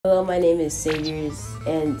Hello, my name is Saviors,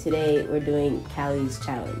 and today we're doing Callie's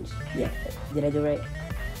challenge. Yeah, did I do it right?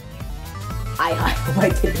 I hope I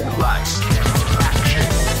did it right.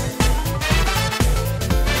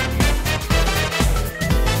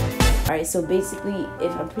 Alright, so basically,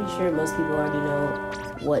 I'm pretty sure most people already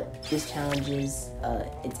know what this challenge is.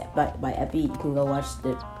 It's by Epi. You can go watch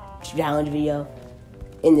the challenge video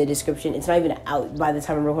in the description. It's not even out by the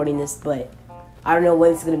time I'm recording this, but I don't know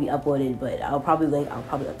when it's gonna be uploaded, but I'll probably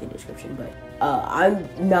update the description. But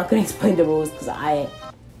I'm not gonna explain the rules because I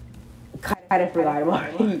kind of forgot them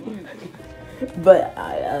already. But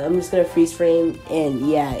I'm just gonna freeze frame, and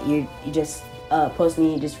yeah, you just post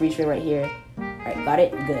me, just freeze frame right here. All right, got it?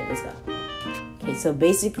 Good. Let's go. Okay, so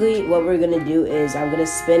basically what we're gonna do is I'm gonna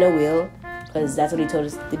spin a wheel because that's what he told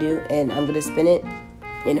us to do, and I'm gonna spin it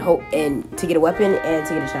and to get a weapon and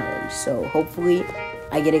to get a challenge. So hopefully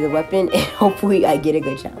I get a good weapon, and hopefully I get a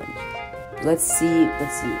good challenge. Let's see what we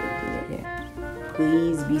can get here.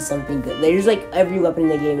 Please be something good. There's like every weapon in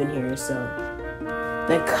the game in here, so.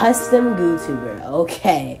 The custom GooTuber,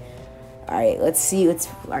 okay. Alright, let's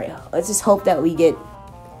just hope that we get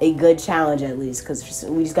a good challenge at least, because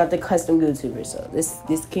we just got the custom GooTuber, so this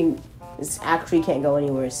actually can't go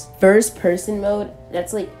any worse. First person mode,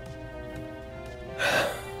 that's like,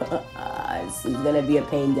 this is gonna be a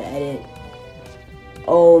pain to edit.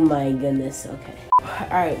 Oh my goodness, okay.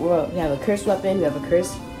 Alright, we have a cursed weapon, we have a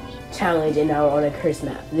cursed challenge, and now we're on a cursed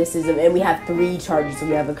map. And we have 3 charges, so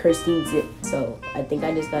we have a cursed team zip. So I think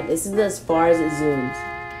I just got, this is as far as it zooms.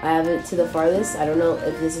 I have it to the farthest. I don't know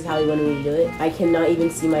if this is how you wanted me to do it. I cannot even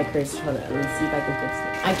see my cursed. Hold on, let's see if I can fix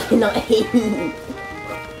it. I cannot aim.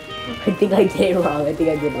 I think I did it wrong.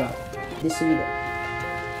 This should be good.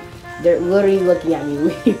 They're literally looking at me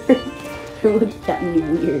weird. They're looking at me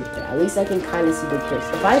weird. At least I can kind of see the curse.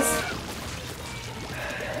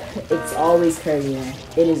 It's always curvy, man.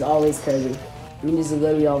 It is always curvy. I mean, it's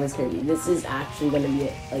literally always curvy. This is actually gonna be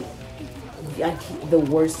like the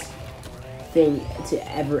worst thing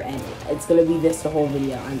to ever edit. It's gonna be this the whole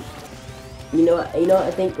video. You know what? I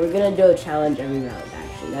think we're gonna do a challenge every round.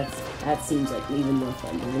 Actually, that seems like even more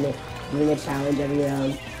fun, doesn't it? Doing a challenge every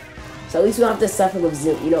round. So at least we don't have to suffer with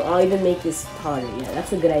zoom. I'll even make this harder. Yeah,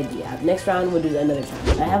 that's a good idea. Next round, we'll do another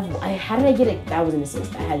challenge. How did I get it? That was an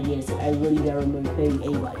assist. I had to get an assist. I really don't remember killing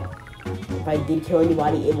anybody. If I did kill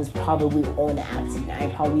anybody, it was probably on accident. I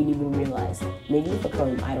probably didn't even realize. Maybe if I kill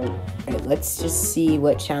him, I don't know. Alright, let's just see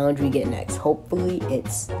what challenge we get next. Hopefully,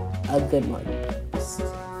 it's a good one.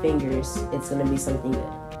 Fingers, it's gonna be something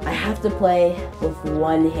good. I have to play with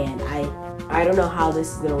one hand. I don't know how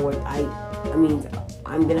this is gonna work. I mean,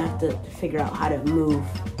 I'm gonna have to figure out how to move,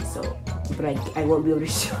 but I won't be able to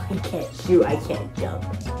shoot. I can't shoot, I can't jump.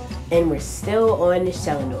 And we're still on the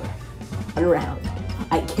Shellenor. Unround.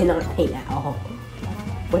 I cannot paint at all.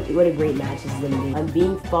 What a great match this is gonna be. I'm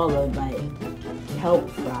being followed by kelp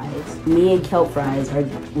fries. Me and kelp fries are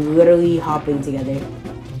literally hopping together.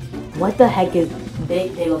 What the heck is, they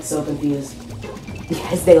look so confused.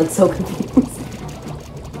 Yes, they look so confused.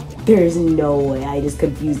 There's no way I just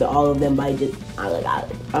confused all of them by just,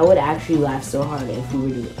 I would actually laugh so hard if we were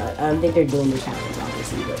doing, I don't think they're doing the challenge,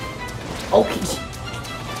 obviously, but, okay.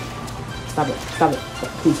 Stop it,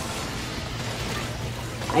 please.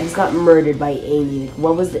 I just got murdered by Amy.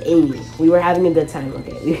 What was the Amy? We were having a good time,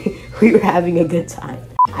 okay? We were having a good time.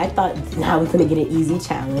 I thought I was gonna get an easy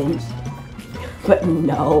challenge, but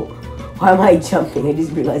no. Why am I jumping? I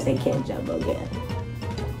just realized I can't jump, okay.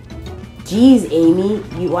 Jeez, Amy,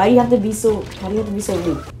 why do you have to be so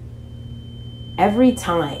rude? Every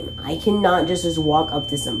time, I cannot just walk up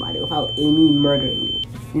to somebody without Amy murdering me.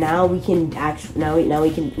 Now we can actually, now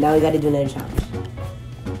we gotta do another challenge.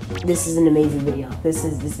 This is an amazing video. This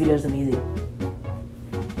video is amazing.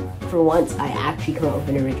 For once, I actually come up with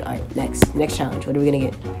an original. Alright, next challenge. What are we gonna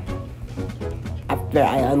get? After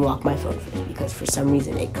I unlock my phone first, because for some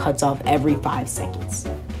reason it cuts off every 5 seconds.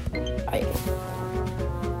 Alright.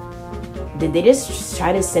 Did they just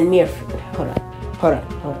try to send me a... Hold on.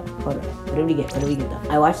 What did we get though?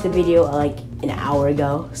 I watched the video like an hour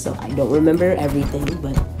ago, so I don't remember everything,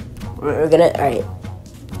 but we're gonna... Alright.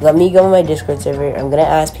 Let me go on my Discord server. I'm gonna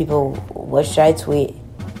ask people, what should I tweet?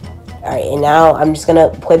 Alright, and now I'm just gonna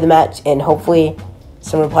play the match, and hopefully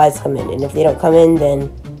some replies come in. And if they don't come in,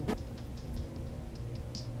 then...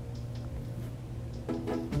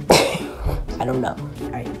 I don't know.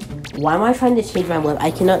 Alright. Why am I trying to change my web? I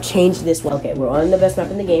cannot change this one. Okay, we're on the best map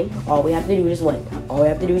in the game. All we have to do is win.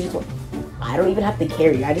 I don't even have to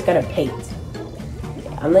carry. I just gotta paint.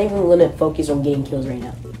 I'm not even gonna focus on getting kills right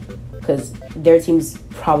now, because their team's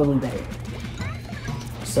probably better.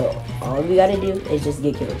 So all we gotta do is just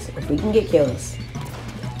get kills. If we can get kills,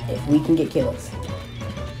 if we can get kills.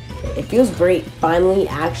 It feels great finally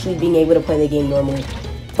actually being able to play the game normally.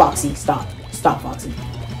 Foxy, stop. Stop, Foxy.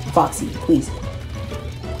 Foxy, please.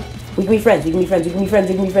 We can be friends, we can be friends, we can be friends,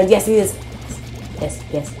 we can be friends. Yes, it is. Yes,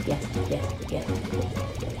 yes, yes, yes, yes.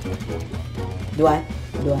 Do I?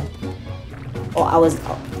 Do I? Oh,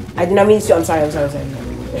 I did not mean to. I'm sorry. I was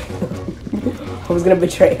gonna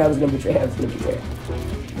betray. Alright,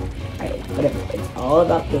 whatever. It's all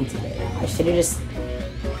about internet. I should have just.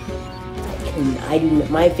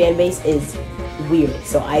 My fan base is weird,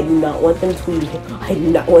 so I do not want them tweeting. I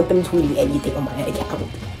do not want them tweeting anything on my account.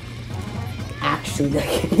 Actually,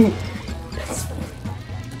 that's fine.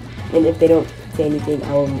 And if they don't say anything,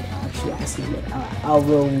 I will actually ask them. I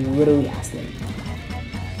will literally ask them.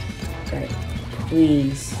 Alright,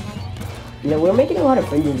 please. You know, we're making a lot of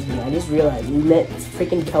friends in this video. I just realized we met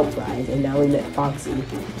freaking Kelp Fries, and now we met Foxy.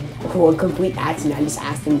 For a complete accident, I just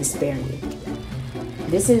asked them to spare me.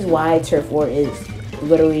 This is why Turf War is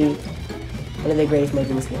literally one of the greatest modes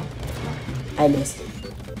in this game. I missed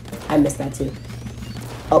that too.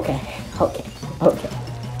 Okay.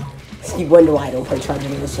 You wonder why I don't play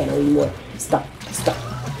Charging on this channel anymore. Stop.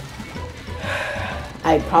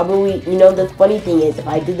 I probably, you know, the funny thing is, if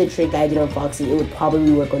I did the trick I did on Foxy, it would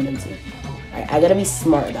probably work on them too. Alright, I gotta be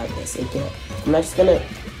smart about this. I'm not just gonna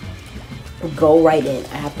go right in.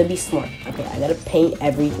 I have to be smart. Okay, I gotta paint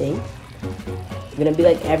everything. I'm gonna be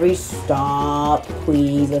like stop,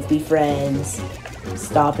 please, let's be friends.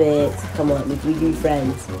 Stop it. Come on, we can be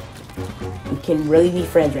friends. We can really be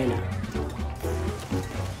friends right now.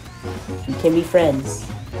 We can be friends.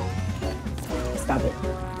 Stop it.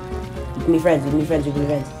 We can be friends, we can be friends.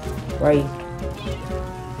 Where are you?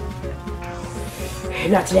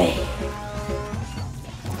 Not today.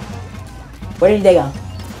 Where did they go?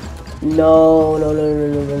 No.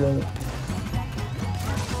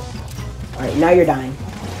 Alright, now you're dying.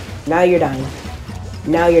 Now,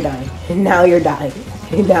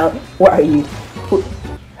 where are you?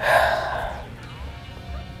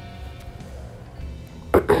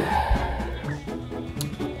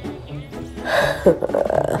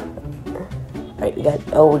 Alright, we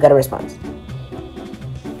got a response.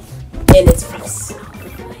 And it's from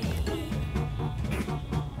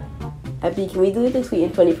Epi, can we delete the tweet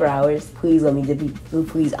in 24 hours? Please let me delete.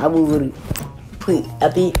 Please, I will literally. Please,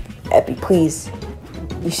 Epi, please.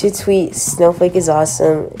 You should tweet, Snowflake is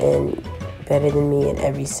awesome and better than me in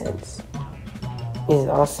every sense. He's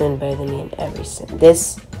awesome and better than me in every sense.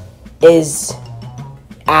 This is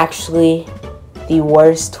actually the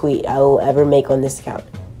worst tweet I will ever make on this account.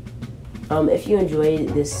 If you enjoyed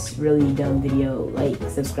this really dumb video, like,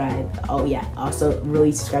 subscribe. Oh yeah, also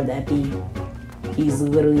really subscribe to Epi. He's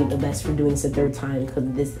literally the best for doing this a third time, because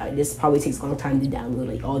this probably takes a long time to download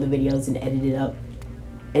like all the videos and edit it up.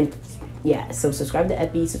 And yeah, so subscribe to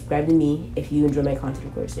Epi, subscribe to me if you enjoy my content,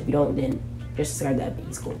 of course. If you don't, then just subscribe to Epi.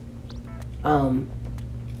 He's cool.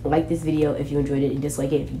 Like this video if you enjoyed it, and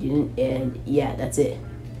dislike it if you didn't. And yeah, that's it.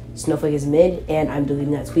 Snowflake is mid, and I'm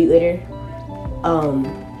deleting that tweet later.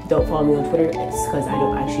 Don't follow me on Twitter. It's because I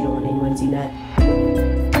don't want anyone seeing that.